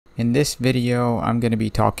In this video, I'm going to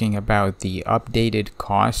be talking about the updated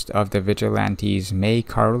cost of the vigilantes May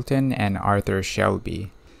Carton and Arthur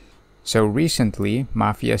Shelby. So recently,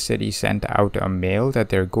 Mafia City sent out a mail that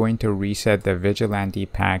they're going to reset the vigilante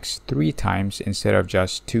packs 3 times instead of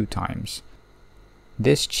just 2 times.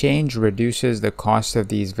 This change reduces the cost of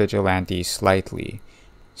these vigilantes slightly.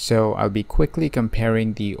 So I'll be quickly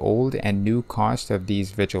comparing the old and new cost of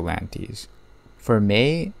these vigilantes. For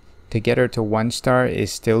May, to get her to 1 star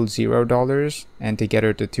is still $0, and to get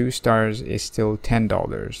her to 2 stars is still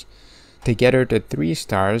 $10. To get her to 3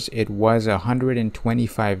 stars, it was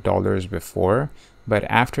 $125 before, but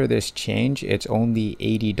after this change, it's only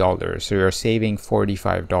 $80, so you're saving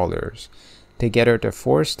 $45. To get her to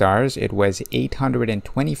 4 stars, it was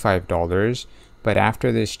 $825, but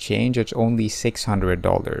after this change, it's only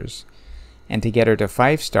 $600. And to get her to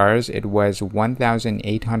 5 stars, it was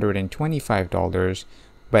 $1,825,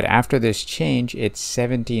 but after this change, it's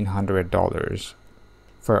 $1,700.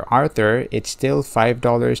 For Arthur, it's still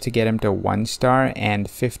 $5 to get him to 1 star and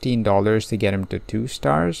 $15 to get him to 2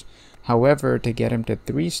 stars. However, to get him to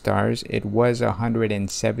 3 stars, it was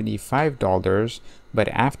 $175, but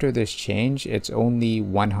after this change, it's only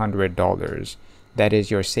 $100. That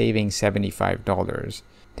is, you're saving $75.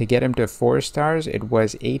 To get him to 4 stars, it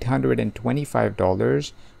was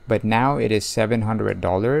 $825, but now it is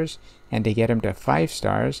 $700, and to get him to 5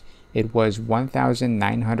 stars, it was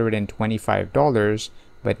 $1,925,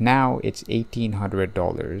 but now it's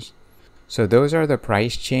 $1,800. So those are the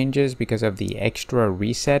price changes because of the extra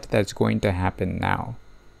reset that's going to happen now.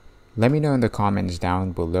 Let me know in the comments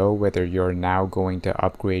down below whether you're now going to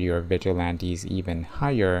upgrade your vigilantes even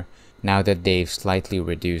higher now that they've slightly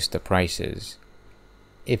reduced the prices.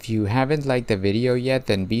 If you haven't liked the video yet,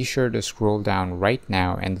 then be sure to scroll down right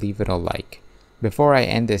now and leave it a like. Before I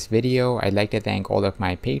end this video, I'd like to thank all of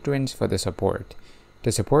my patrons for the support.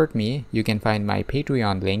 To support me, you can find my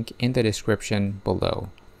Patreon link in the description below.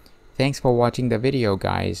 Thanks for watching the video,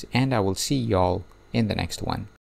 guys, and I will see y'all in the next one.